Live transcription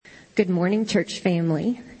Good morning, church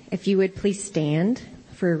family. If you would please stand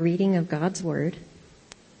for a reading of God's Word.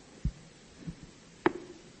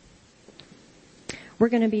 We're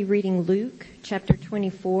going to be reading Luke chapter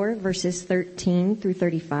 24, verses 13 through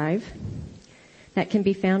 35. That can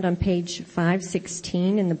be found on page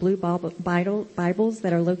 516 in the blue Bibles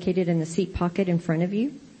that are located in the seat pocket in front of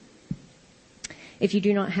you. If you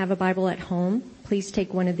do not have a Bible at home, please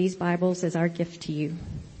take one of these Bibles as our gift to you.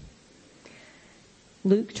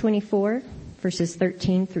 Luke 24, verses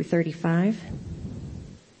 13 through 35.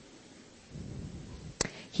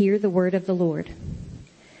 Hear the word of the Lord.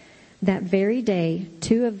 That very day,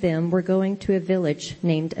 2 of them were going to a village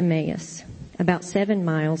named Emmaus, about 7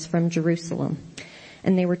 miles from Jerusalem,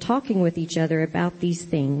 and they were talking with each other about these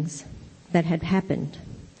things that had happened.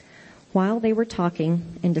 While they were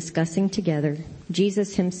talking and discussing together,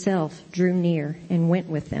 Jesus himself drew near and went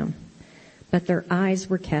with them, but their eyes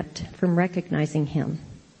were kept from recognizing him.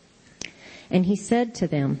 And he said to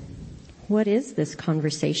them, "What is this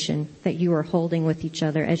conversation that you are holding with each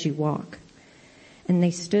other as you walk?" And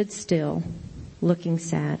they stood still, looking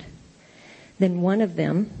sad. Then one of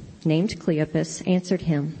them, named Cleopas, answered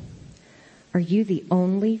him, "Are you the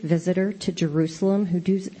only visitor to Jerusalem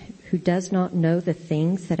who does not know the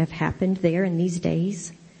things that have happened there in these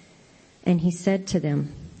days?" And he said to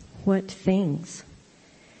them, "What things?"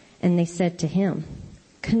 And they said to him,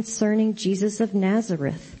 "Concerning Jesus of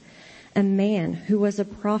Nazareth, a man who was a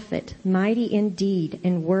prophet, mighty in deed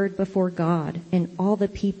and word before God and all the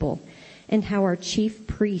people, and how our chief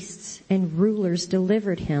priests and rulers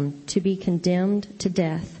delivered him to be condemned to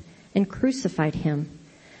death and crucified him.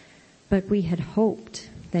 But we had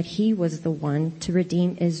hoped that he was the one to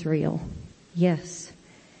redeem Israel. Yes,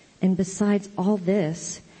 and besides all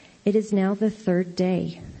this, it is now the 3rd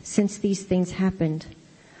day since these things happened.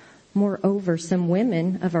 Moreover, some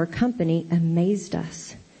women of our company amazed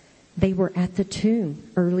us. They were at the tomb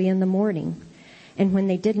early in the morning, and when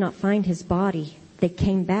they did not find his body, they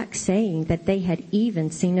came back saying that they had even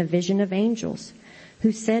seen a vision of angels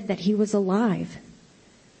who said that he was alive.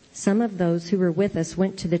 Some of those who were with us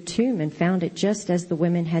went to the tomb and found it just as the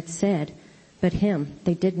women had said, but him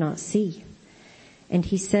they did not see." And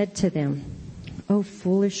he said to them, "O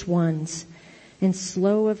foolish ones, and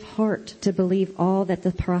slow of heart to believe all that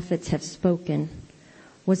the prophets have spoken.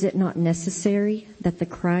 Was it not necessary that the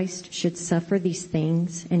Christ should suffer these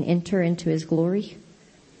things and enter into his glory?"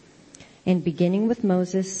 And beginning with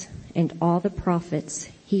Moses and all the prophets,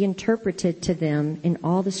 he interpreted to them in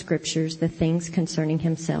all the scriptures the things concerning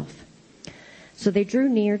himself. So they drew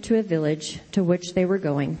near to a village to which they were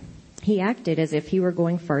going. He acted as if he were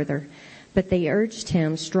going further, but they urged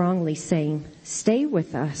him strongly, saying, "Stay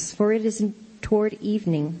with us, for it is toward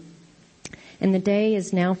evening, and the day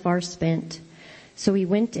is now far spent." So he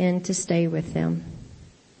went in to stay with them.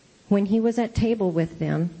 When he was at table with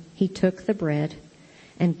them, he took the bread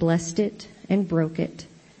and blessed it and broke it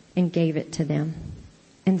and gave it to them.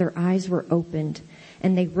 And their eyes were opened,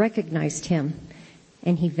 and they recognized him,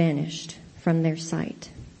 and he vanished from their sight.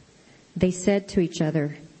 They said to each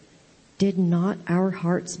other, "Did not our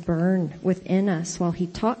hearts burn within us while he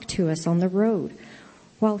talked to us on the road,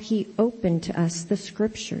 while he opened to us the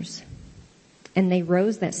scriptures?" And they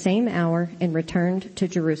rose that same hour and returned to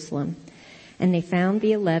Jerusalem. And they found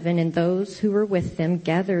the 11 and those who were with them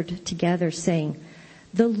gathered together, saying,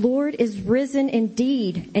 "The Lord is risen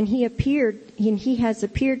indeed, and he has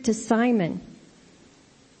appeared to Simon."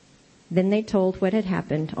 Then they told what had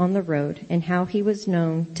happened on the road and how he was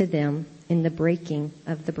known to them in the breaking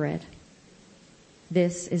of the bread.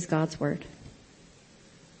 This is God's word.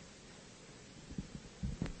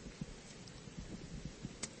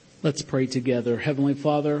 Let's pray together. Heavenly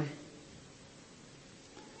Father,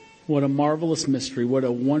 what a marvelous mystery, what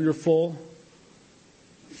a wonderful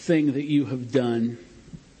thing that you have done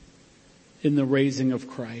in the raising of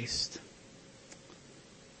Christ.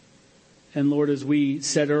 And Lord, as we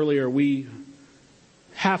said earlier, we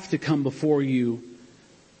have to come before you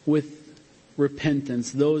with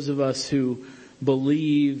repentance. Those of us who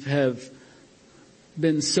believe have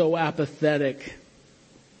been so apathetic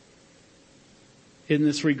in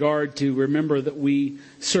this regard to remember that we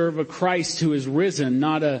serve a Christ who is risen,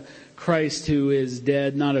 not a Christ who is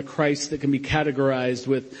dead, not a Christ that can be categorized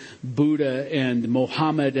with Buddha and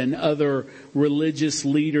Mohammed and other religious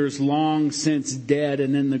leaders long since dead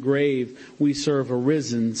and in the grave. We serve a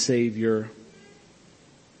risen Savior.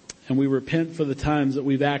 And we repent for the times that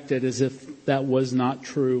we've acted as if that was not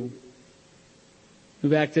true.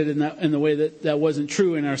 We've acted in the way that wasn't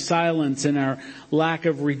true, in our silence, in our lack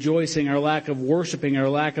of rejoicing, our lack of worshiping, our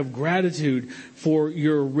lack of gratitude for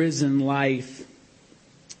your risen life.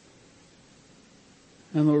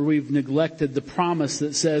 And Lord, we've neglected the promise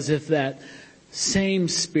that says if that same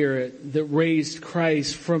Spirit that raised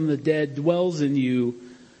Christ from the dead dwells in you,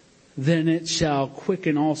 then it shall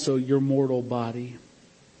quicken also your mortal body.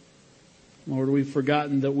 Lord, we've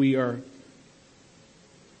forgotten that we are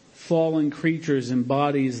fallen creatures in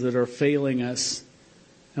bodies that are failing us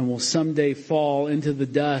and will someday fall into the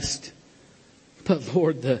dust. But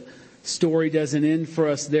Lord, the story doesn't end for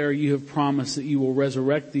us there. You have promised that you will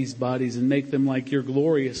resurrect these bodies and make them like your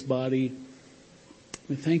glorious body.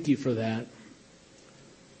 We thank you for that.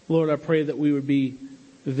 Lord, I pray that we would be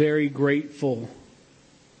very grateful,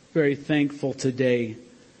 very thankful today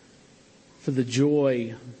for the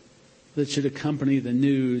joy that should accompany the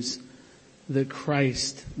news that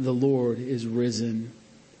Christ the Lord is risen.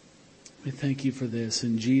 We thank you for this.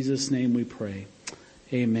 In Jesus' name we pray.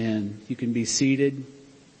 Amen. You can be seated.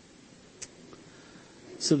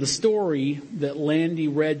 So the story that Landy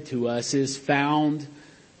read to us is found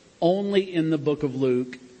only in the book of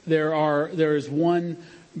Luke. There is one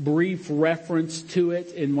brief reference to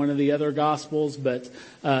it in one of the other Gospels, but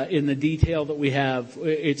in the detail that we have,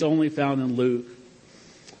 it's only found in Luke.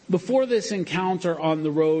 Before this encounter on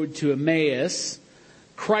the road to Emmaus,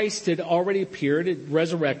 Christ had already appeared,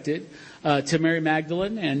 resurrected, to Mary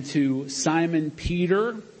Magdalene and to Simon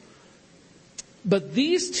Peter. But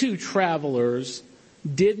these two travelers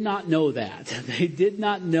did not know that. They did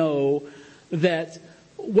not know that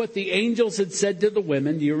what the angels had said to the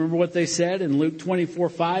women. Do you remember what they said? In Luke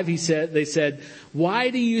 24:5, they said, "Why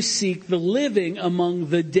do you seek the living among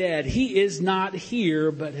the dead? He is not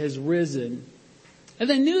here, but has risen." And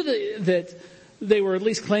they knew that they were at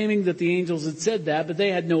least claiming that the angels had said that, but they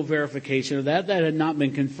had no verification of that. That had not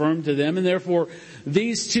been confirmed to them. And therefore,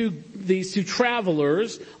 these two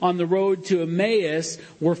travelers on the road to Emmaus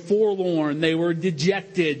were forlorn. They were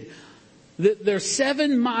dejected. Their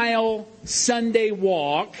 7-mile Sunday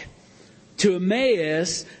walk to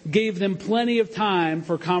Emmaus gave them plenty of time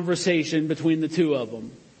for conversation between the two of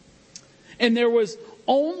them. And there was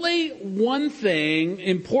only one thing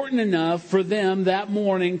important enough for them that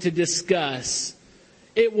morning to discuss.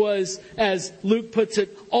 It was, as Luke puts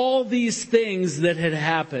it, all these things that had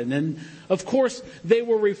happened. And of course, they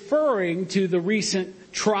were referring to the recent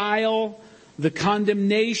trial, the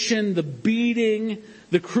condemnation, the beating,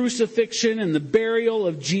 the crucifixion, and the burial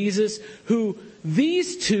of Jesus, who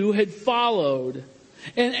these two had followed.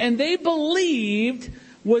 And they believed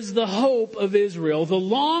was the hope of Israel, the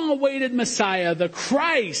long-awaited Messiah, the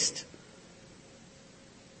Christ.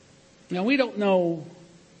 Now, we don't know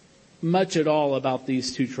much at all about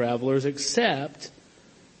these two travelers, except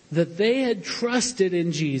that they had trusted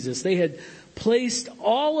in Jesus. They had placed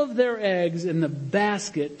all of their eggs in the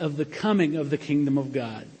basket of the coming of the kingdom of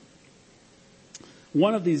God.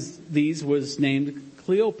 One of these was named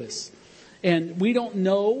Cleopas. And we don't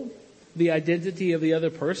know the identity of the other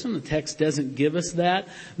person. The text doesn't give us that.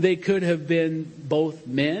 They could have been both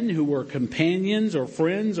men who were companions or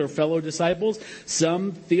friends or fellow disciples.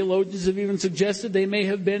 Some theologians have even suggested they may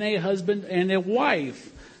have been a husband and a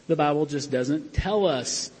wife. The Bible just doesn't tell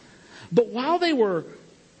us. But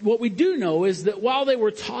what we do know is that while they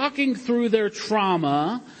were talking through their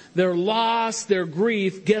trauma, their loss, their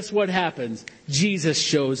grief, guess what happens? Jesus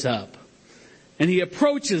shows up. And he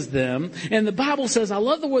approaches them. And the Bible says, I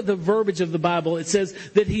love the verbiage of the Bible. It says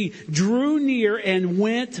that he drew near and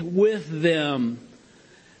went with them.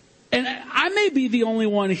 And I may be the only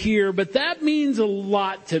one here, but that means a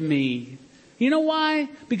lot to me. You know why?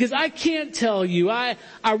 Because I can't tell you, I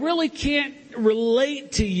really can't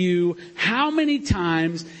relate to you how many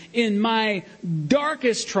times in my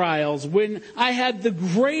darkest trials, when I had the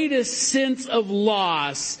greatest sense of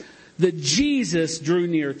loss, that Jesus drew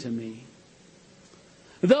near to me.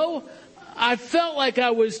 Though I felt like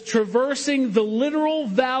I was traversing the literal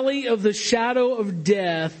valley of the shadow of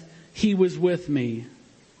death, he was with me.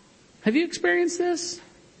 Have you experienced this?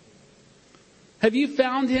 Have you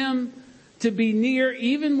found him to be near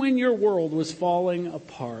even when your world was falling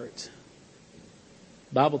apart?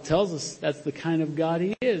 The Bible tells us that's the kind of God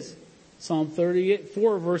he is. Psalm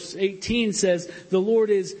 34 verse 18 says, the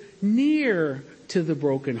Lord is near to the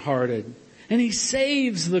brokenhearted, and he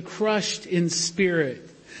saves the crushed in spirit.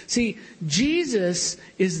 See, Jesus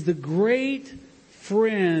is the great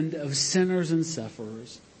friend of sinners and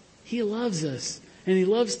sufferers. He loves us, and he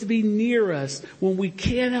loves to be near us when we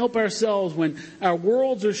can't help ourselves, when our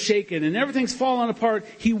worlds are shaken and everything's falling apart.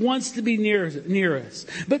 He wants to be near us.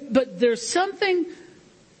 But there's something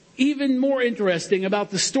even more interesting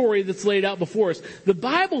about the story that's laid out before us. The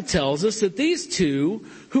Bible tells us that these two,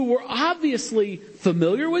 who were obviously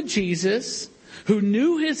familiar with Jesus, who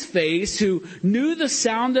knew his face, who knew the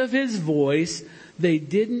sound of his voice, they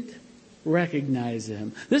didn't recognize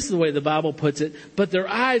him. This is the way the Bible puts it. But their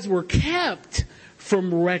eyes were kept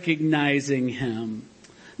from recognizing him.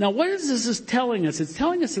 Now, what is this telling us? It's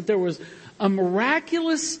telling us that there was a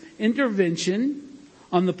miraculous intervention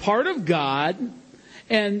on the part of God,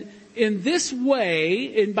 and in this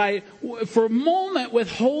way, and by, for a moment,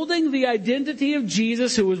 withholding the identity of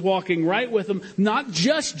Jesus, who was walking right with them, not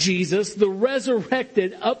just Jesus, the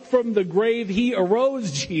resurrected, up from the grave, he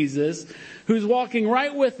arose Jesus, who's walking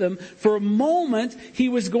right with them. For a moment, he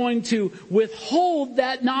was going to withhold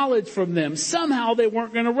that knowledge from them. Somehow they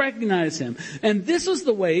weren't going to recognize him. And this was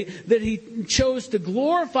the way that he chose to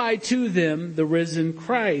glorify to them the risen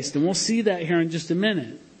Christ. And we'll see that here in just a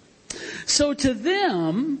minute. So to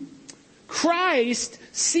them, Christ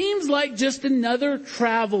seems like just another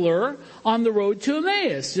traveler on the road to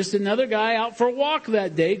Emmaus. Just another guy out for a walk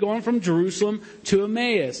that day, going from Jerusalem to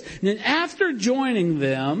Emmaus. And then after joining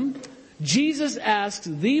them, Jesus asks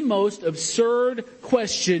the most absurd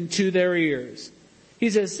question to their ears. He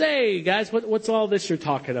says, "Hey guys, what's all this you're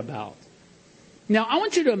talking about?" Now I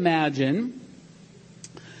want you to imagine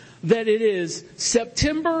that it is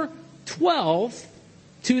September 12th,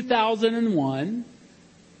 2001,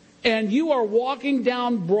 and you are walking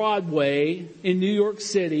down Broadway in New York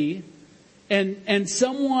City, and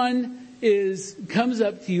someone comes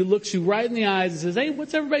up to you, looks you right in the eyes and says, "Hey,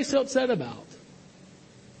 what's everybody so upset about?"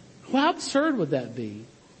 Well, how absurd would that be?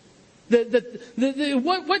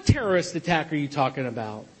 What terrorist attack are you talking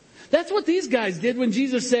about? That's what these guys did when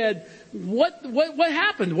Jesus said, what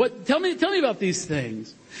happened? Tell me about these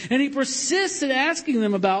things. And he persists in asking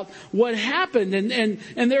them about what happened, and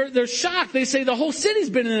they're shocked. They say the whole city's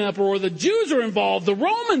been in an uproar. The Jews are involved. The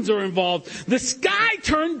Romans are involved. The sky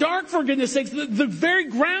turned dark, for goodness sakes. The very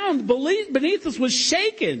ground beneath us was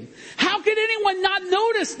shaken. How could anyone not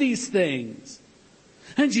notice these things?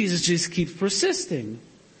 And Jesus just keeps persisting.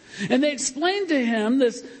 And they explain to him,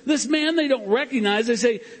 this man they don't recognize. They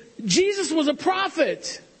say, Jesus was a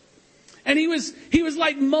prophet. And he was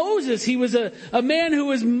like Moses. He was a man who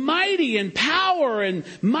was mighty in power and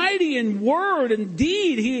mighty in word and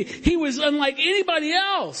deed. He was unlike anybody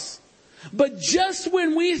else. But just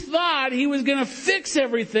when we thought he was going to fix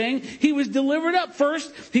everything, he was delivered up.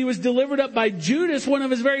 First, he was delivered up by Judas, one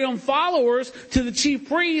of his very own followers, to the chief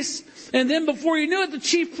priests. And then before you knew it, the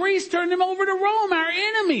chief priests turned him over to Rome, our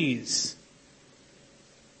enemies.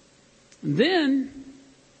 And then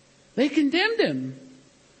they condemned him.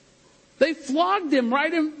 They flogged him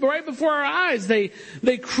right before our eyes. They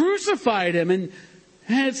crucified him. And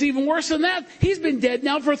it's even worse than that. He's been dead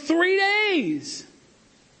now for 3 days.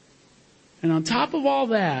 And on top of all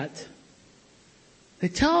that, they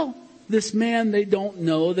tell this man they don't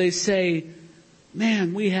know, they say,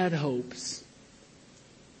 "Man, we had hopes.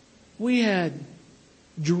 We had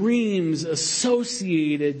dreams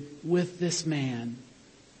associated with this man.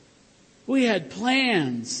 We had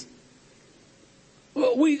plans.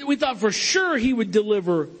 We thought for sure he would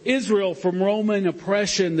deliver Israel from Roman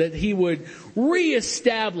oppression, that he would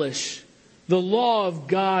reestablish the law of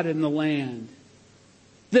God in the land,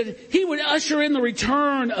 that he would usher in the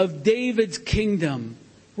return of David's kingdom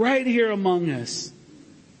right here among us."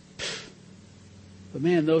 But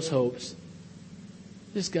man, those hopes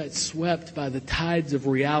just got swept by the tides of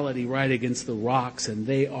reality right against the rocks, and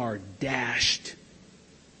they are dashed.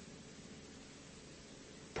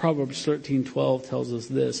 Proverbs 13:12 tells us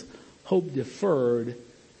this: hope deferred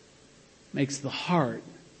makes the heart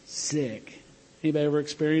sick. Anybody ever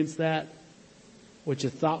experienced that? What you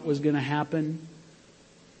thought was going to happen?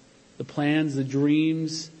 The plans, the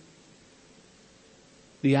dreams,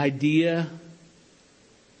 the idea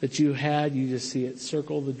that you had, you just see it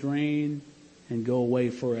circle the drain and go away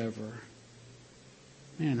forever.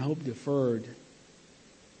 Man, hope deferred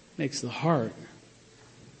makes the heart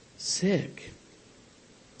sick.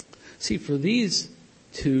 See, for these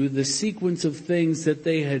two, the sequence of things that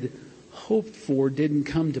they had hoped for didn't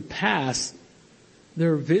come to pass.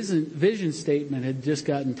 Their vision statement had just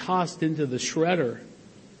gotten tossed into the shredder.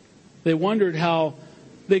 They wondered how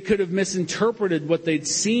they could have misinterpreted what they'd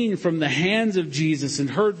seen from the hands of Jesus and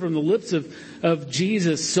heard from the lips of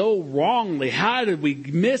Jesus so wrongly. How did we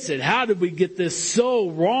miss it? How did we get this so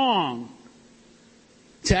wrong?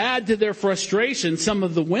 To add to their frustration, some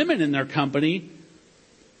of the women in their company,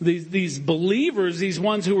 these believers, these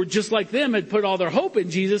ones who were just like them, had put all their hope in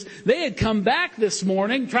Jesus. They had come back this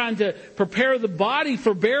morning trying to prepare the body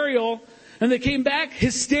for burial. And they came back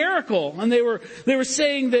hysterical, and they were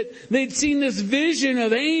saying that they'd seen this vision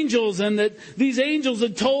of angels, and that these angels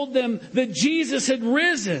had told them that Jesus had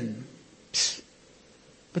risen.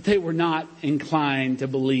 But they were not inclined to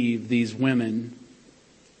believe, these women.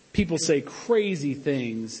 People say crazy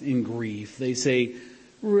things in grief. They say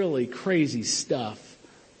really crazy stuff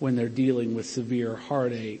when they're dealing with severe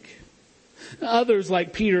heartache. Others,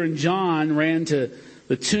 like Peter and John, ran to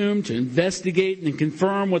the tomb to investigate and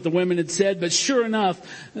confirm what the women had said. But sure enough,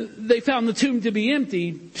 they found the tomb to be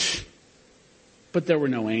empty, but there were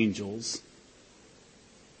no angels.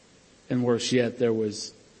 And worse yet, there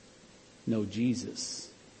was no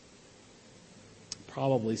Jesus.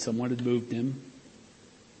 Probably someone had moved him.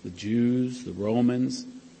 The Jews, the Romans.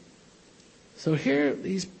 So here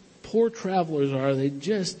these poor travelers are. They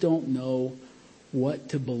just don't know what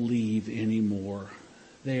to believe anymore.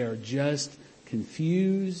 They are just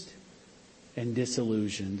confused and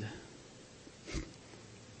disillusioned.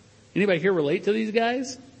 Anybody here relate to these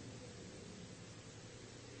guys?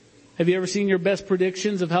 Have you ever seen your best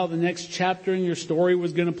predictions of how the next chapter in your story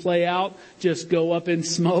was going to play out just go up in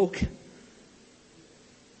smoke?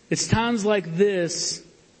 It's times like this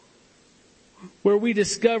where we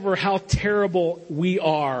discover how terrible we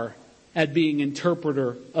are at being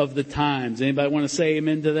interpreter of the times. Anybody want to say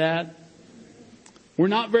amen to that? We're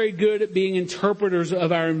not very good at being interpreters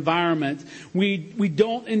of our environment. We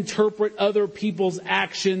don't interpret other people's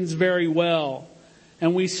actions very well.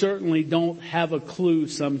 And we certainly don't have a clue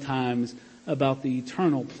sometimes about the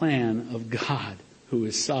eternal plan of God, who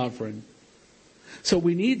is sovereign. So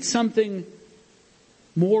we need something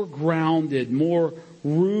more grounded, more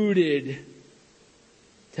rooted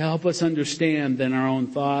to help us understand than our own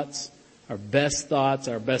thoughts, our best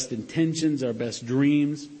intentions, our best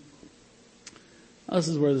dreams. This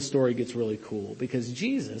is where the story gets really cool, because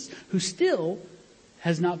Jesus, who still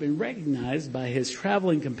has not been recognized by his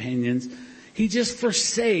traveling companions, he just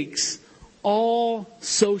forsakes all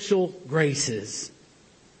social graces.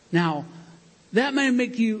 Now, that may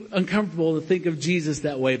make you uncomfortable to think of Jesus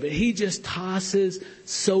that way, but he just tosses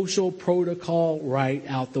social protocol right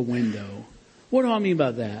out the window. What do I mean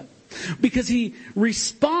by that? Because he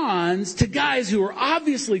responds to guys who are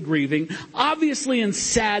obviously grieving, obviously in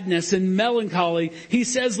sadness and melancholy. He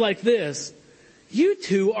says like this, "You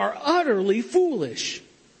two are utterly foolish."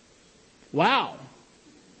 Wow.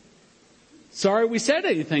 Sorry we said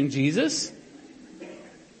anything, Jesus.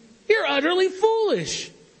 You're utterly foolish.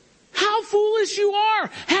 How foolish you are.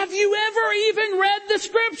 Have you ever even read the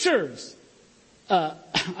scriptures?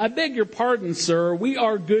 I beg your pardon, sir. We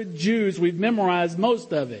are good Jews. We've memorized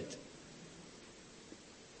most of it.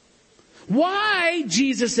 Why,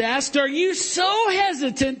 Jesus asked, are you so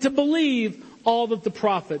hesitant to believe all that the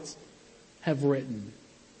prophets have written?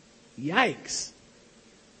 Yikes.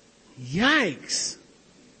 Yikes.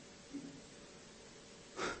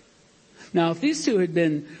 Now, if these two had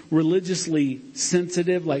been religiously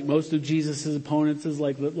sensitive, like most of Jesus' opponents,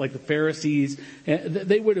 like the Pharisees,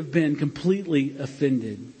 they would have been completely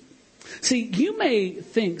offended. See, you may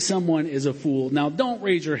think someone is a fool. Now, don't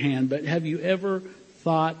raise your hand, but have you ever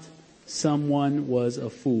thought someone was a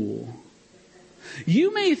fool?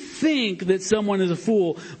 You may think that someone is a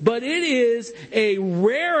fool, but it is a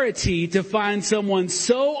rarity to find someone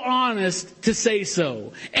so honest to say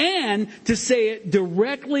so, and to say it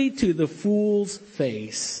directly to the fool's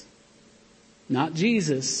face. Not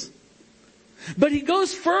Jesus. But he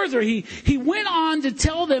goes further. He went on to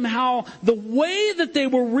tell them how the way that they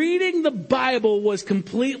were reading the Bible was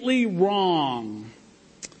completely wrong.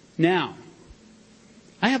 Now,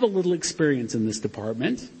 I have a little experience in this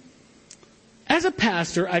department. As a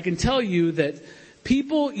pastor, I can tell you that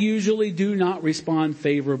people usually do not respond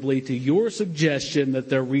favorably to your suggestion that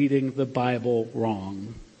they're reading the Bible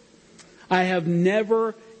wrong. I have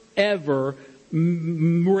never, ever,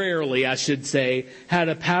 rarely, I should say, had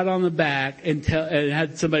a pat on the back and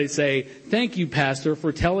had somebody say, "Thank you, Pastor,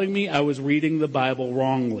 for telling me I was reading the Bible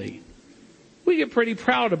wrongly." We get pretty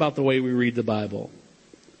proud about the way we read the Bible.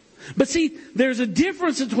 But see, there's a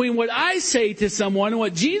difference between what I say to someone and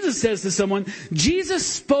what Jesus says to someone. Jesus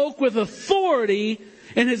spoke with authority,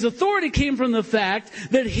 and his authority came from the fact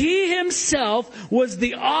that he himself was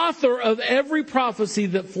the author of every prophecy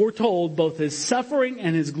that foretold both his suffering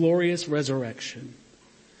and his glorious resurrection.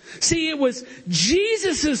 See, it was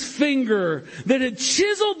Jesus' finger that had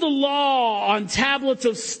chiseled the law on tablets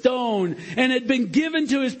of stone and had been given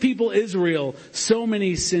to his people Israel so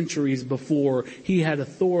many centuries before he had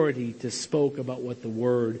authority to spoke about what the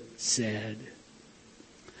Word said.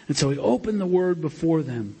 And so he opened the Word before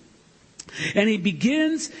them. And he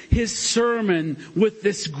begins his sermon with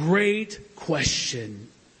this great question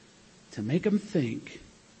to make them think.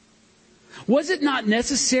 Was it not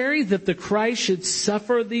necessary that the Christ should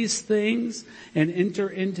suffer these things and enter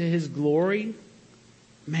into his glory?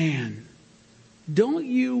 Man, don't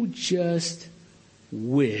you just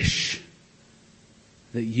wish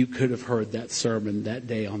that you could have heard that sermon that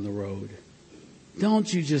day on the road?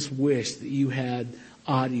 Don't you just wish that you had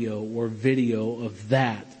audio or video of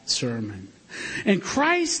that sermon? And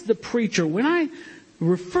Christ the preacher, when I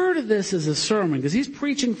refer to this as a sermon, because he's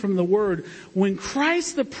preaching from the Word, when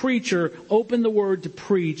Christ the preacher opened the Word to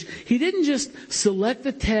preach, he didn't just select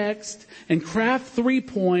the text and craft 3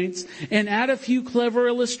 points and add a few clever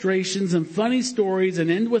illustrations and funny stories and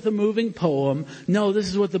end with a moving poem. No, this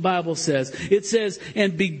is what the Bible says. It says,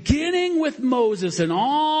 and beginning with Moses and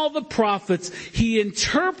all the prophets, he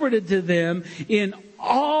interpreted to them in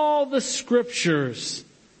all the scriptures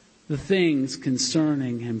the things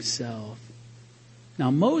concerning himself. Now,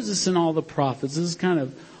 Moses and all the prophets, this is kind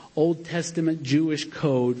of Old Testament Jewish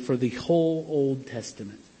code for the whole Old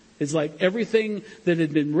Testament. It's like everything that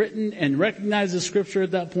had been written and recognized as Scripture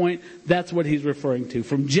at that point, that's what he's referring to.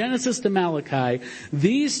 From Genesis to Malachi,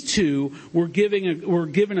 these two were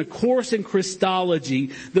given a course in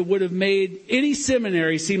Christology that would have made any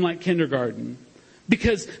seminary seem like kindergarten.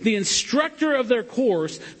 Because the instructor of their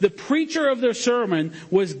course, the preacher of their sermon,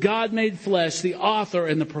 was God made flesh, the author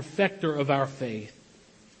and the perfecter of our faith.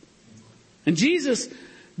 And Jesus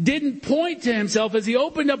didn't point to himself as he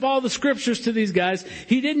opened up all the scriptures to these guys.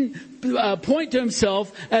 He didn't point to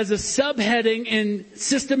himself as a subheading in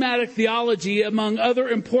systematic theology among other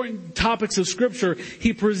important topics of scripture.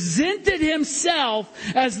 He presented himself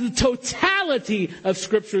as the totality of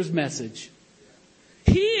scripture's message.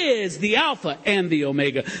 He is the Alpha and the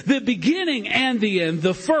Omega, the beginning and the end,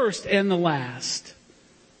 the first and the last.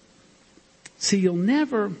 See, you'll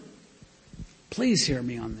never, please hear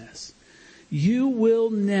me on this. You will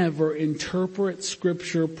never interpret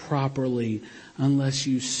Scripture properly unless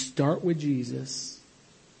you start with Jesus,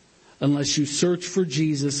 unless you search for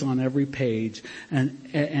Jesus on every page,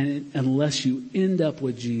 and unless you end up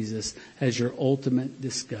with Jesus as your ultimate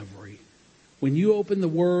discovery. When you open the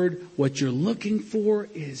Word, what you're looking for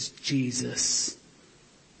is Jesus,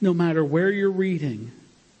 no matter where you're reading.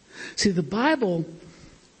 See, the Bible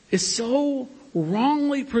is so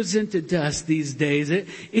wrongly presented to us these days. It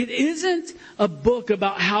isn't a book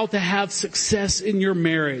about how to have success in your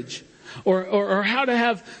marriage or how to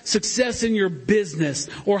have success in your business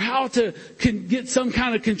or how to get some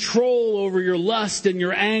kind of control over your lust and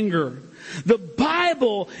your anger. The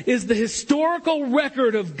Bible is the historical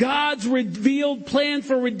record of God's revealed plan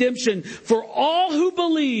for redemption for all who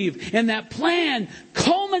believe, and that plan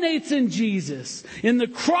culminates in Jesus, in the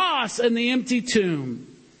cross and the empty tomb.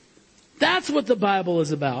 That's what the Bible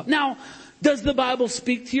is about. Now, does the Bible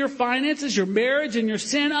speak to your finances, your marriage, and your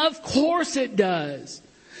sin? Of course it does.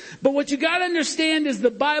 But what you got to understand is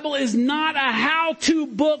the Bible is not a how-to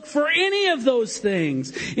book for any of those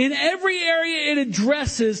things. In every area it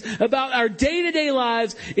addresses about our day-to-day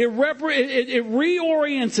lives, it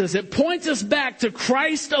reorients us. It points us back to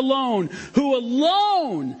Christ alone, who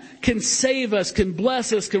alone can save us, can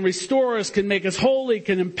bless us, can restore us, can make us holy,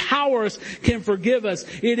 can empower us, can forgive us.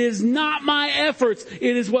 It is not my efforts.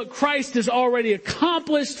 It is what Christ has already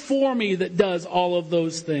accomplished for me that does all of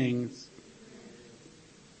those things.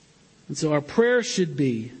 And so our prayer should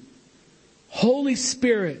be, Holy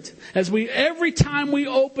Spirit, every time we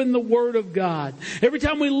open the Word of God, every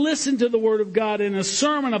time we listen to the Word of God in a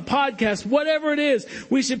sermon, a podcast, whatever it is,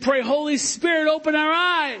 we should pray, Holy Spirit, open our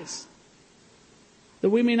eyes, that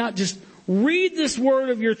we may not just read this word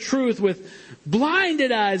of your truth with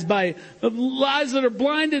blinded eyes by lives that are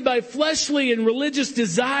blinded by fleshly and religious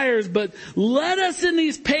desires, but let us in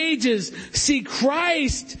these pages see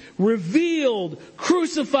Christ revealed,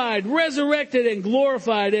 crucified, resurrected, and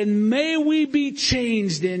glorified, and may we be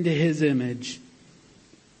changed into His image.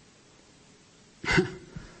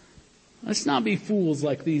 Let's not be fools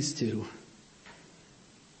like these two,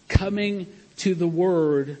 coming to the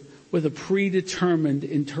Word with a predetermined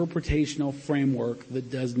interpretational framework that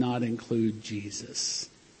does not include Jesus.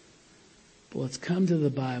 But let's come to the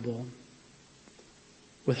Bible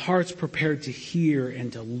with hearts prepared to hear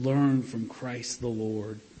and to learn from Christ the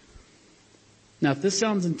Lord. Now, if this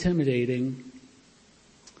sounds intimidating,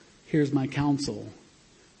 here's my counsel.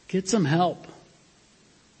 Get some help.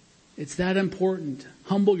 It's that important.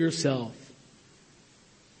 Humble yourself.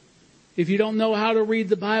 If you don't know how to read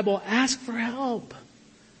the Bible, ask for help.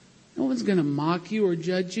 No one's going to mock you or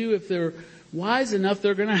judge you. If they're wise enough,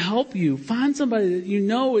 they're going to help you. Find somebody that you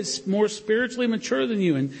know is more spiritually mature than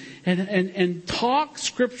you and talk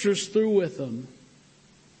scriptures through with them.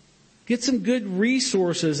 Get some good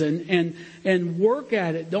resources and work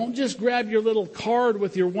at it. Don't just grab your little card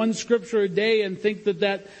with your one scripture a day and think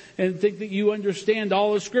that you understand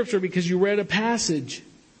all of Scripture because you read a passage.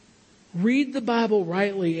 Read the Bible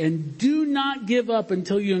rightly and do not give up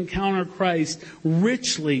until you encounter Christ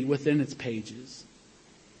richly within its pages.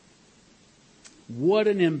 What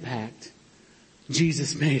an impact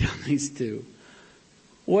Jesus made on these two.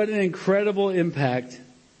 What an incredible impact.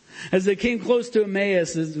 As they came close to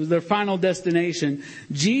Emmaus, as their final destination,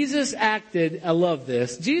 Jesus acted, I love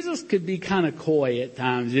this, Jesus could be kind of coy at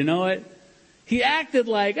times, you know it? He acted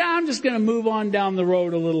like, I'm just going to move on down the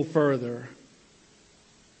road a little further.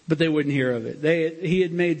 But they wouldn't hear of it. He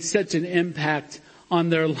had made such an impact on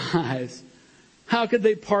their lives. How could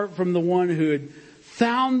they part from the one who had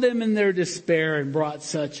found them in their despair and brought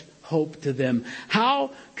such hope to them?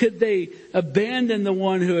 How could they abandon the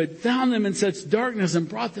one who had found them in such darkness and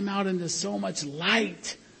brought them out into so much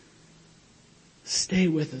light? Stay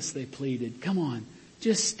with us, they pleaded. Come on,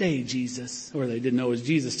 just stay, Jesus. Or they didn't know it was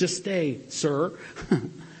Jesus. Just stay, sir.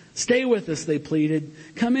 Stay with us, they pleaded.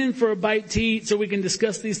 Come in for a bite to eat so we can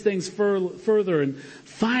discuss these things further. And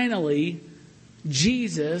finally,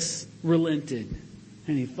 Jesus relented.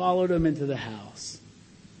 And he followed them into the house.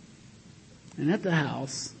 And at the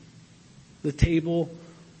house, the table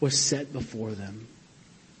was set before them.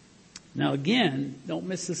 Now again, don't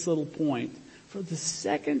miss this little point. For the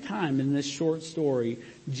second time in this short story,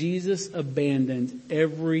 Jesus abandoned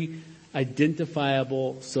every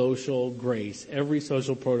identifiable social grace, every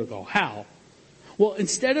social protocol. How? Well,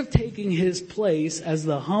 instead of taking his place as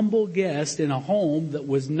the humble guest in a home that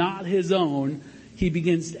was not his own, he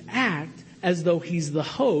begins to act as though he's the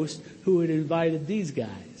host who had invited these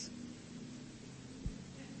guys.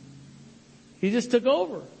 He just took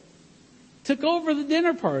over the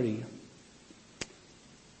dinner party.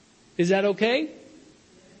 Is that okay?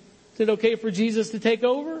 Is it okay for Jesus to take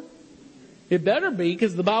over? It better be,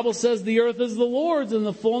 because the Bible says the earth is the Lord's and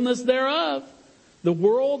the fullness thereof. The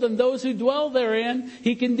world and those who dwell therein.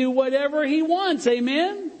 He can do whatever he wants.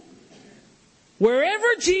 Amen? Wherever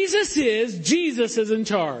Jesus is in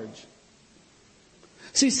charge.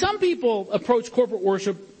 See, some people approach corporate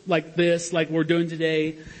worship like this, like we're doing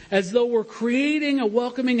today, as though we're creating a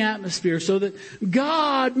welcoming atmosphere so that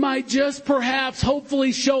God might just perhaps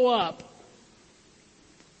hopefully show up.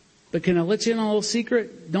 But can I let you in on a little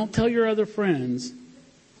secret? Don't tell your other friends.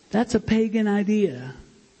 That's a pagan idea.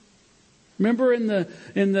 Remember in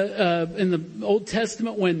the Old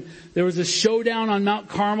Testament when there was a showdown on Mount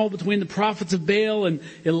Carmel between the prophets of Baal and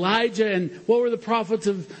Elijah, and what were the prophets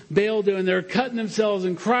of Baal doing? They were cutting themselves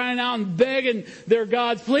and crying out and begging their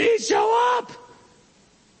gods, please show up!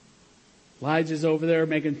 Elijah's over there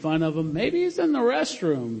making fun of them. Maybe he's in the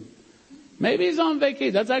restroom. Maybe he's on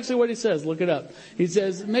vacation. That's actually what he says. Look it up. He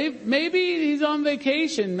says, maybe he's on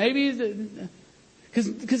vacation. Maybe he's...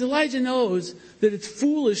 Because Elijah knows that it's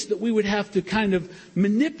foolish that we would have to kind of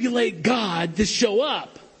manipulate God to show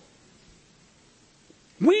up.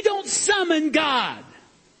 We don't summon God.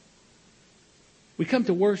 We come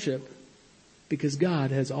to worship because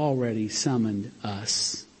God has already summoned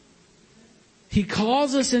us. He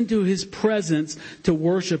calls us into His presence to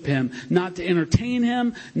worship Him, not to entertain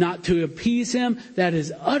Him, not to appease Him. That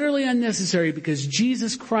is utterly unnecessary because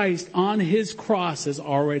Jesus Christ on His cross has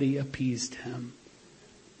already appeased Him.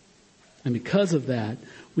 And because of that,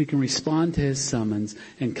 we can respond to His summons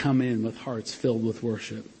and come in with hearts filled with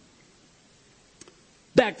worship.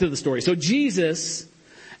 Back to the story. So Jesus,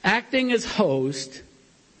 acting as host,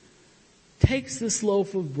 takes this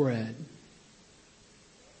loaf of bread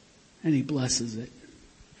and He blesses it.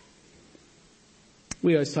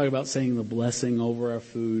 We always talk about saying the blessing over our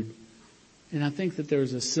food. And I think that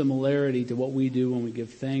there's a similarity to what we do when we give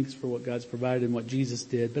thanks for what God's provided and what Jesus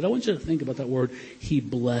did. But I want you to think about that word, He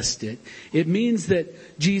blessed it. It means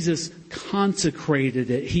that Jesus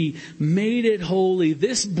consecrated it. He made it holy.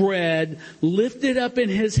 This bread, lifted up in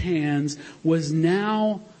His hands, was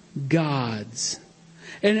now God's.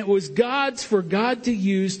 And it was God's for God to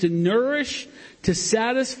use to nourish, to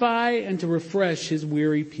satisfy, and to refresh His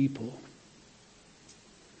weary people.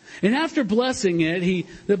 And after blessing it,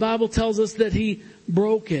 the Bible tells us that He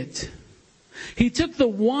broke it. He took the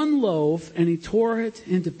one loaf and He tore it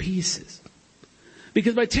into pieces.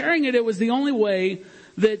 Because by tearing it, it was the only way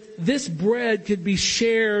that this bread could be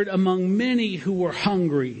shared among many who were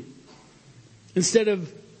hungry. Instead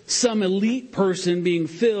of some elite person being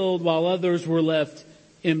filled while others were left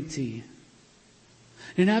empty.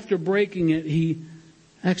 And after breaking it, He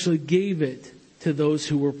actually gave it to those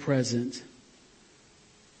who were present.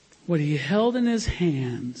 What He held in His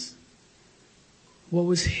hands, what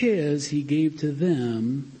was His, He gave to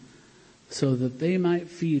them so that they might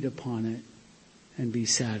feed upon it and be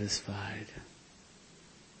satisfied.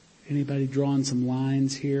 Anybody drawing some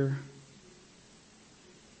lines here?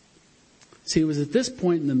 See, it was at this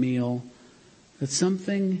point in the meal that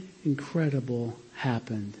something incredible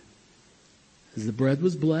happened. As the bread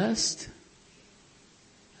was blessed,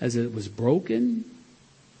 as it was broken,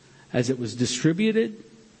 as it was distributed,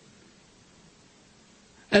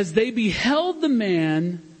 as they beheld the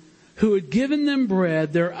man who had given them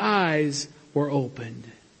bread, their eyes were opened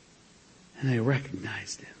and they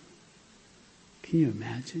recognized him. Can you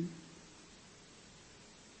imagine?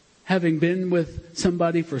 Having been with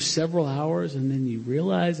somebody for several hours and then you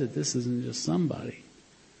realize that this isn't just somebody.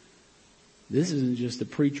 This isn't just a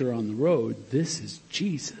preacher on the road. This is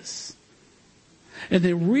Jesus. And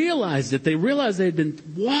they realized it. They realized they had been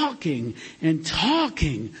walking and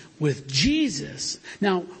talking with Jesus.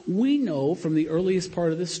 Now, we know from the earliest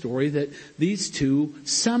part of the story that these two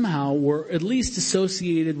somehow were at least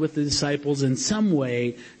associated with the disciples in some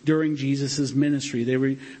way during Jesus' ministry. They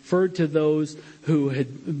referred to those who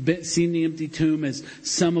had seen the empty tomb as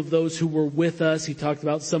some of those who were with us. He talked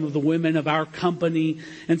about some of the women of our company.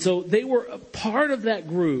 And so they were a part of that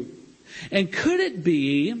group. And could it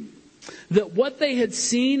be that what they had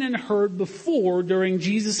seen and heard before during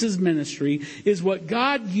Jesus' ministry is what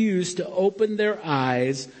God used to open their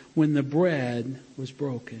eyes when the bread was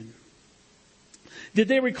broken? Did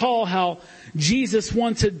they recall how Jesus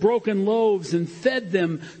once had broken loaves and fed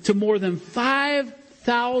them to more than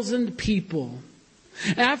 5,000 people?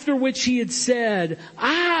 After which he had said,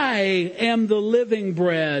 "I am the living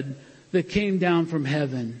bread that came down from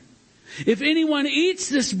heaven. If anyone eats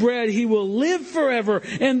this bread, he will live forever.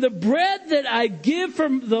 And the bread that I give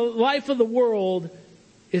from the life of the world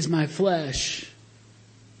is my flesh."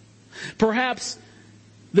 Perhaps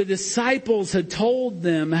the disciples had told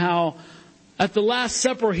them how at the Last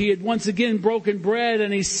Supper he had once again broken bread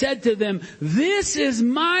and he said to them, "This is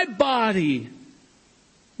my body,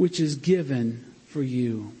 which is given for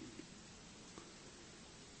you."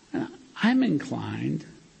 And I'm inclined,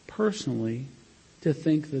 personally, to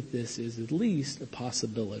think that this is at least a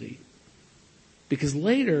possibility. Because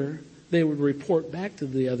later they would report back to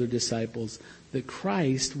the other disciples that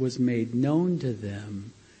Christ was made known to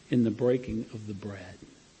them in the breaking of the bread.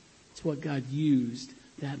 It's what God used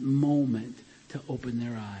that moment to open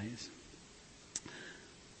their eyes.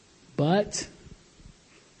 But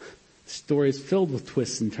the story is filled with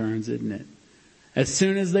twists and turns, isn't it? As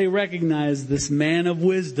soon as they recognized this man of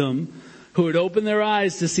wisdom who had opened their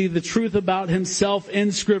eyes to see the truth about himself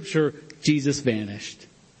in Scripture, Jesus vanished.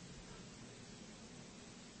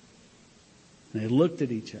 And they looked at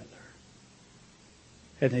each other.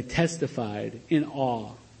 And they testified in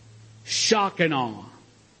awe. Shock and awe.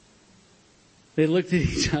 They looked at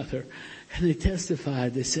each other and they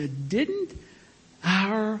testified. They said, "Didn't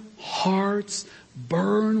our hearts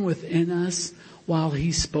burn within us while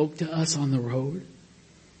he spoke to us on the road?"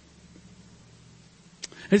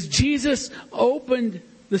 As Jesus opened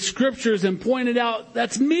the Scriptures and pointed out,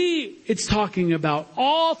 "That's me it's talking about,"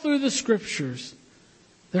 all through the Scriptures,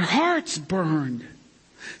 their hearts burned.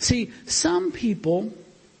 See, some people,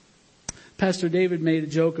 Pastor David made a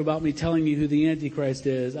joke about me telling you who the Antichrist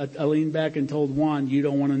is. I leaned back and told Juan, "You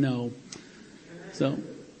don't want to know." So,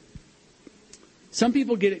 some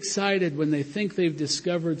people get excited when they think they've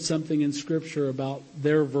discovered something in Scripture about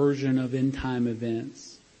their version of end time events.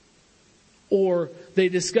 Or they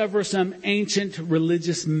discover some ancient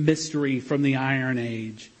religious mystery from the Iron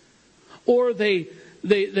Age. Or they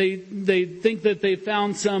think that they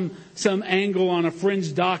found some angle on a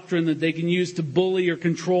fringe doctrine that they can use to bully or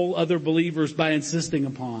control other believers by insisting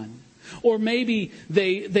upon. Or maybe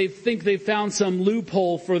they think they found some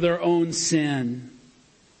loophole for their own sin.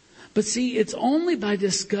 But see, it's only by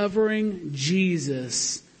discovering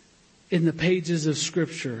Jesus in the pages of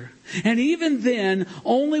Scripture. And even then,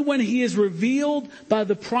 only when he is revealed by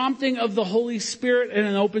the prompting of the Holy Spirit in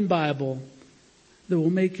an open Bible, that will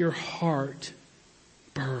make your heart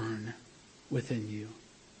burn within you.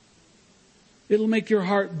 It'll make your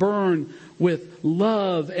heart burn with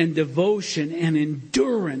love and devotion and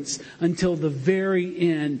endurance until the very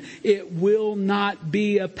end. It will not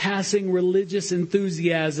be a passing religious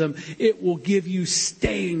enthusiasm. It will give you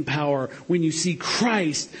staying power when you see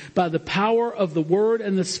Christ by the power of the Word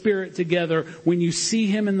and the Spirit together. When you see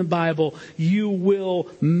Him in the Bible, you will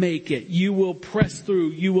make it. You will press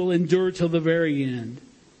through. You will endure till the very end.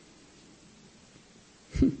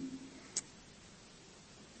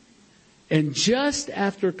 And just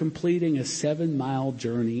after completing a 7-mile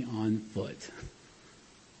journey on foot,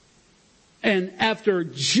 and after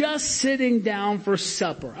just sitting down for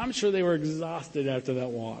supper, I'm sure they were exhausted after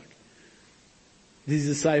that walk, these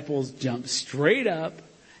disciples jump straight up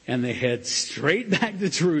and they head straight back to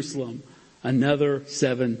Jerusalem, another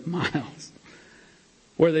 7 miles.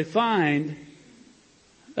 where they find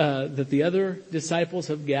that the other disciples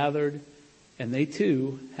have gathered, and they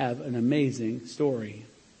too have an amazing story.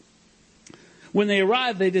 When they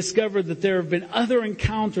arrive, they discover that there have been other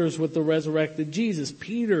encounters with the resurrected Jesus.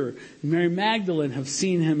 Peter and Mary Magdalene have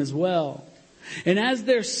seen him as well. And as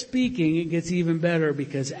they're speaking, it gets even better,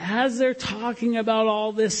 because as they're talking about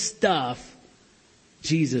all this stuff,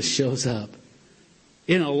 Jesus shows up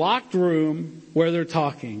in a locked room where they're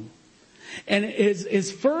talking. And his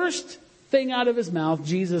first thing out of his mouth,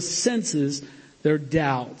 Jesus senses their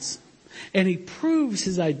doubts. And he proves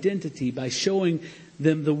his identity by showing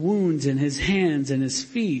them the wounds in his hands and his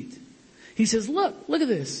feet. He says, look at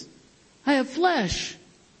this. I have flesh.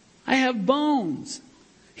 I have bones.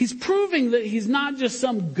 He's proving that he's not just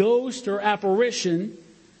some ghost or apparition.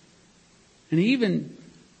 And even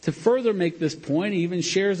to further make this point, he even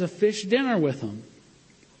shares a fish dinner with them.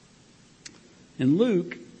 In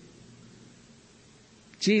Luke,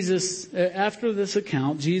 after this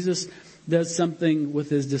account, Jesus does something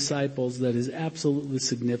with his disciples that is absolutely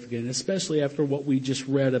significant, especially after what we just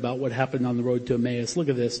read about what happened on the road to Emmaus. Look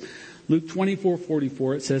at this. Luke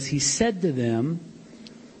 24:44, it says, he said to them,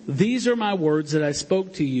 these are my words that I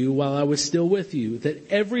spoke to you while I was still with you,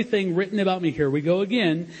 that everything written about me, here we go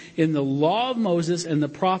again, in the law of Moses and the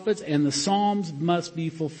prophets and the Psalms must be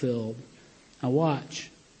fulfilled. Now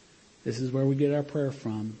watch. This is where we get our prayer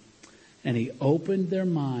from. And he opened their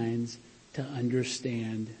minds to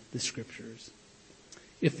understand the scriptures.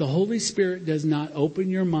 If the Holy Spirit does not open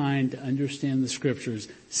your mind to understand the scriptures,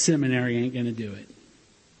 seminary ain't going to do it.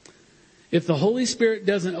 If the Holy Spirit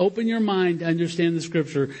doesn't open your mind to understand the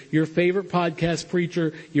scripture, your favorite podcast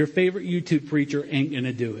preacher, your favorite YouTube preacher ain't going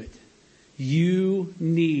to do it. You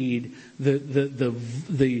need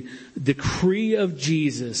the decree of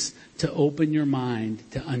Jesus to open your mind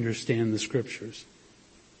to understand the scriptures.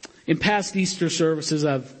 In past Easter services,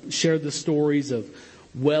 I've shared the stories of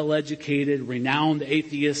well-educated, renowned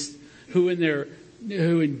atheists who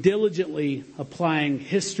in diligently applying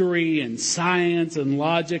history and science and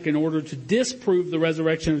logic in order to disprove the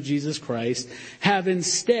resurrection of Jesus Christ, have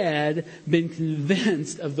instead been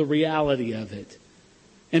convinced of the reality of it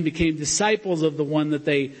and became disciples of the one that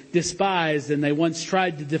they despised and they once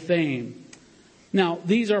tried to defame. Now,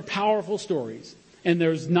 these are powerful stories, and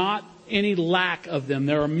there's not any lack of them.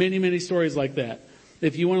 There are many, many stories like that.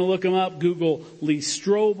 If you want to look them up, Google Lee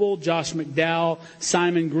Strobel, Josh McDowell,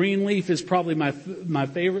 Simon Greenleaf is probably my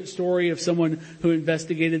favorite story of someone who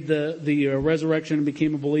investigated the resurrection and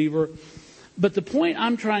became a believer. But the point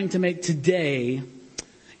I'm trying to make today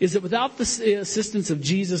is that without the assistance of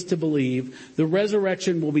Jesus to believe, the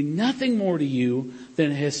resurrection will be nothing more to you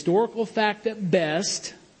than a historical fact at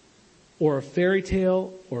best, or a fairy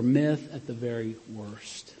tale or myth at the very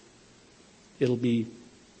worst. It'll be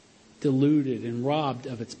diluted and robbed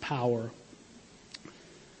of its power.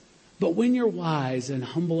 But when you're wise and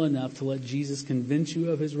humble enough to let Jesus convince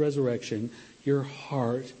you of his resurrection, your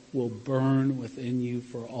heart will burn within you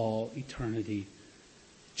for all eternity.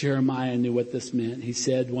 Jeremiah knew what this meant. He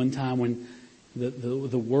said one time when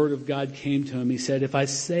the word of God came to him, he said, if I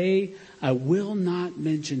say I will not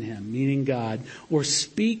mention him, meaning God, or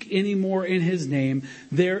speak any more in his name,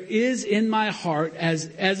 there is in my heart as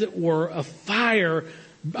it were a fire,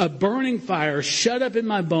 a burning fire shut up in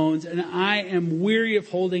my bones, and I am weary of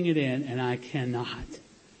holding it in, and I cannot.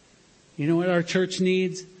 You know what our church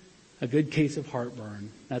needs? A good case of heartburn.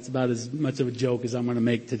 That's about as much of a joke as I'm going to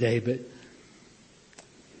make today,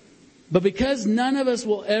 But because none of us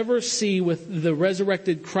will ever see with the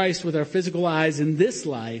resurrected Christ with our physical eyes in this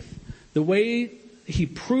life, the way he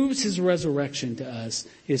proves his resurrection to us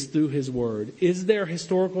is through his word. Is there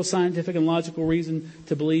historical, scientific, and logical reason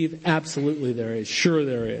to believe? Absolutely there is. Sure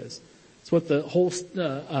there is. It's what the whole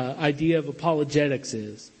idea of apologetics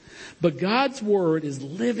is. But God's word is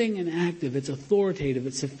living and active. It's authoritative.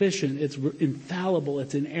 It's sufficient. It's infallible.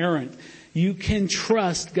 It's inerrant. You can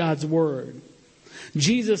trust God's word.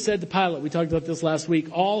 Jesus said to Pilate, we talked about this last week,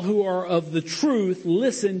 all who are of the truth,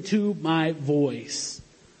 listen to my voice.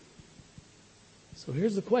 So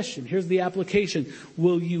here's the question. Here's the application.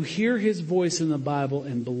 Will you hear his voice in the Bible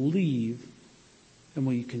and believe? And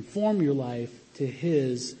will you conform your life to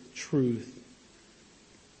his truth?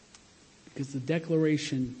 Because the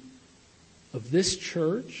declaration of this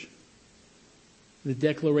church, the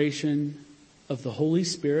declaration of the Holy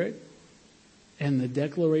Spirit, and the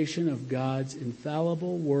declaration of God's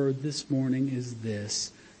infallible word this morning is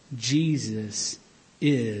this: Jesus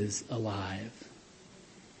is alive.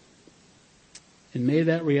 And may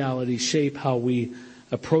that reality shape how we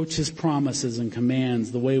approach His promises and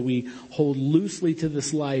commands, the way we hold loosely to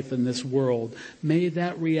this life and this world, may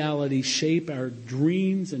that reality shape our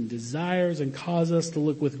dreams and desires and cause us to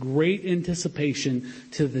look with great anticipation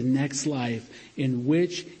to the next life in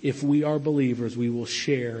which, if we are believers, we will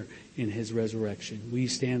share in His resurrection. Will you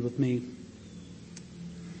stand with me?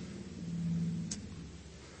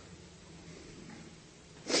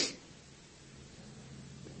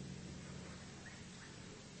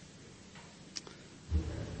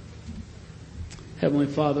 Heavenly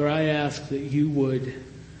Father, I ask that you would,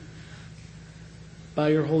 by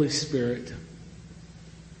your Holy Spirit,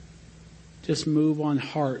 just move on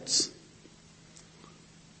hearts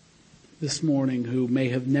this morning who may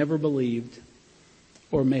have never believed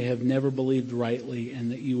or may have never believed rightly,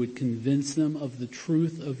 and that you would convince them of the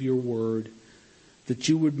truth of your word, that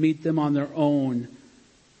you would meet them on their own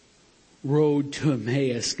road to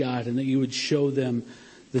Emmaus, God, and that you would show them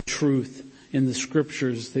the truth in the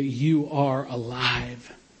scriptures that you are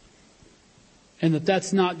alive. And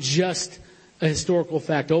that's not just a historical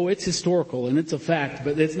fact. Oh, it's historical and it's a fact,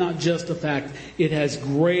 but it's not just a fact. It has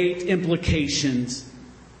great implications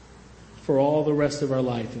for all the rest of our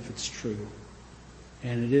life if it's true.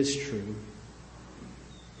 And it is true.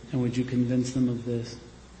 And would you convince them of this?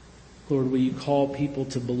 Lord, will you call people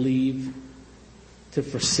to believe, to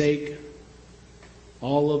forsake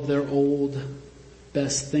all of their old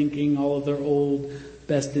best thinking, all of their old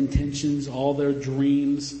best intentions, all their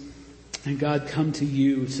dreams. And God, come to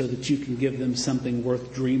you so that you can give them something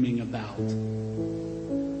worth dreaming about.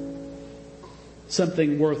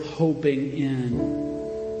 Something worth hoping in.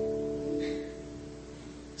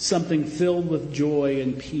 Something filled with joy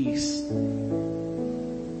and peace.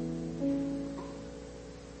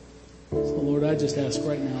 So Lord, I just ask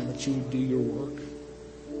right now that you would do your work.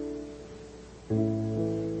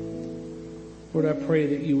 Lord, I pray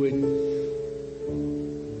that you would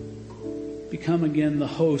become again the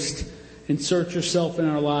host. Insert yourself in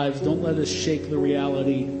our lives. Don't let us shake the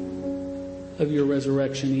reality of your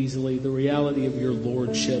resurrection easily, the reality of your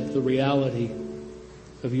lordship, the reality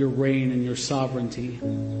of your reign and your sovereignty.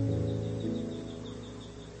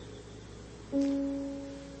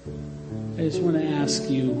 I just want to ask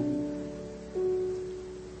you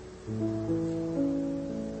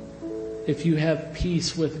if you have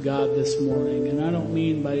peace with God this morning, and I don't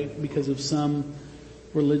mean because of some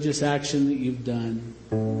religious action that you've done.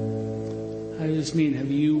 I just mean,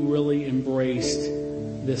 have you really embraced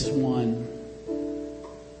this one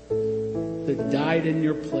that died in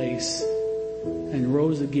your place and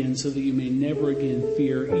rose again so that you may never again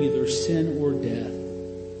fear either sin or death?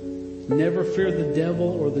 Never fear the devil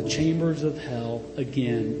or the chambers of hell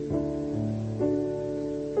again.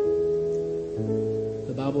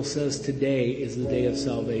 The Bible says today is the day of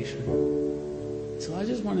salvation. So I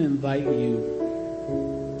just want to invite you,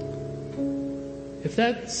 if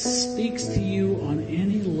that speaks to you on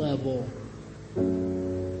any level,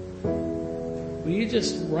 will you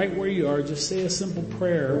just, right where you are, just say a simple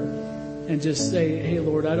prayer and just say, hey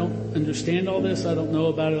Lord, I don't understand all this, I don't know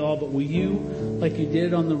about it all, but will you, like you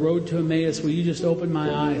did on the road to Emmaus, will you just open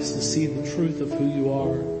my eyes to see the truth of who you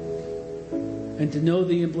are and to know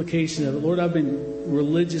the implication of it? Lord, I've been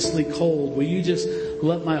religiously cold. Will you just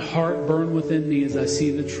let my heart burn within me as I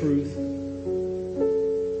see the truth?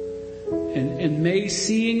 And may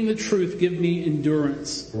seeing the truth give me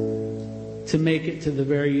endurance to make it to the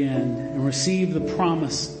very end and receive the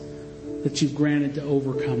promise that you've granted to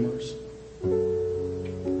overcomers.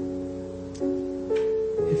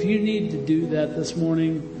 If you need to do that this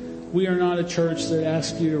morning, we are not a church that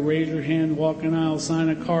asks you to raise your hand, walk an aisle, sign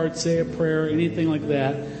a card, say a prayer, anything like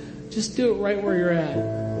that. Just do it right where you're at.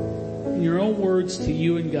 In your own words to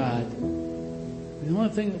you and God. The only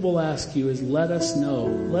thing that we'll ask you is let us know.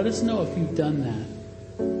 Let us know if you've done that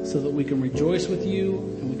so that we can rejoice with you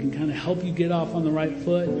and we can kind of help you get off on the right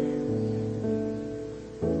foot.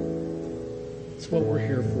 That's what we're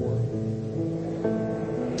here for.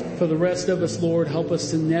 For the rest of us, Lord, help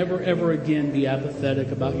us to never ever again be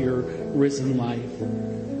apathetic about your risen life.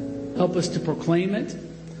 Help us to proclaim it.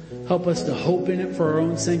 Help us to hope in it for our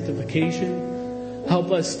own sanctification.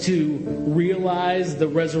 Help us to realize the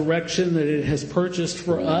resurrection that it has purchased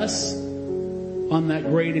for us on that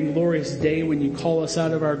great and glorious day when you call us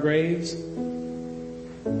out of our graves.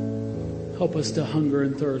 Help us to hunger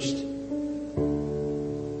and thirst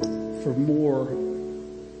for more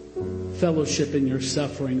fellowship in your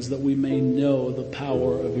sufferings that we may know the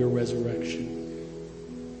power of your resurrection.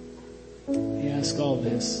 We ask all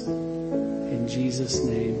this in Jesus'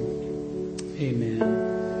 name.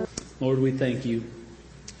 Amen. Lord, we thank you.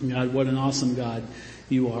 God, what an awesome God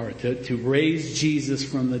you are, to raise Jesus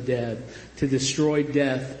from the dead, to destroy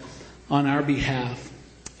death on our behalf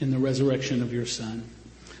in the resurrection of your Son.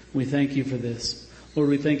 We thank you for this. Lord,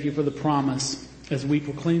 we thank you for the promise as we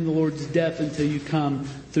proclaim the Lord's death until you come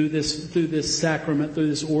through this sacrament, through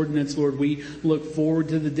this ordinance. Lord, we look forward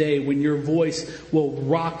to the day when your voice will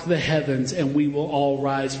rock the heavens and we will all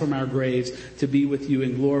rise from our graves to be with you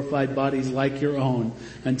in glorified bodies like your own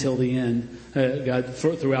until the end. God,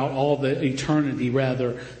 throughout all the eternity,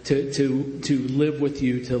 rather, to live with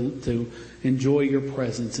you, to enjoy your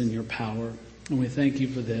presence and your power. And we thank you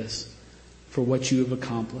for this, for what you have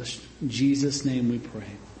accomplished. In Jesus' name we pray.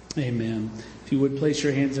 Amen. If you would place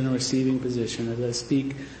your hands in a receiving position as I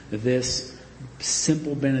speak this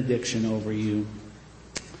simple benediction over you.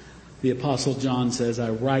 The Apostle John says, I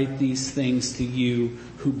write these things to you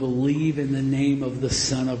who believe in the name of the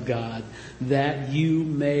Son of God, that you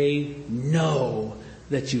may know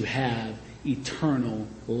that you have eternal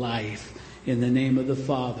life. In the name of the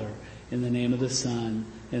Father, in the name of the Son,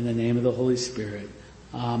 in the name of the Holy Spirit.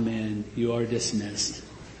 Amen. You are dismissed.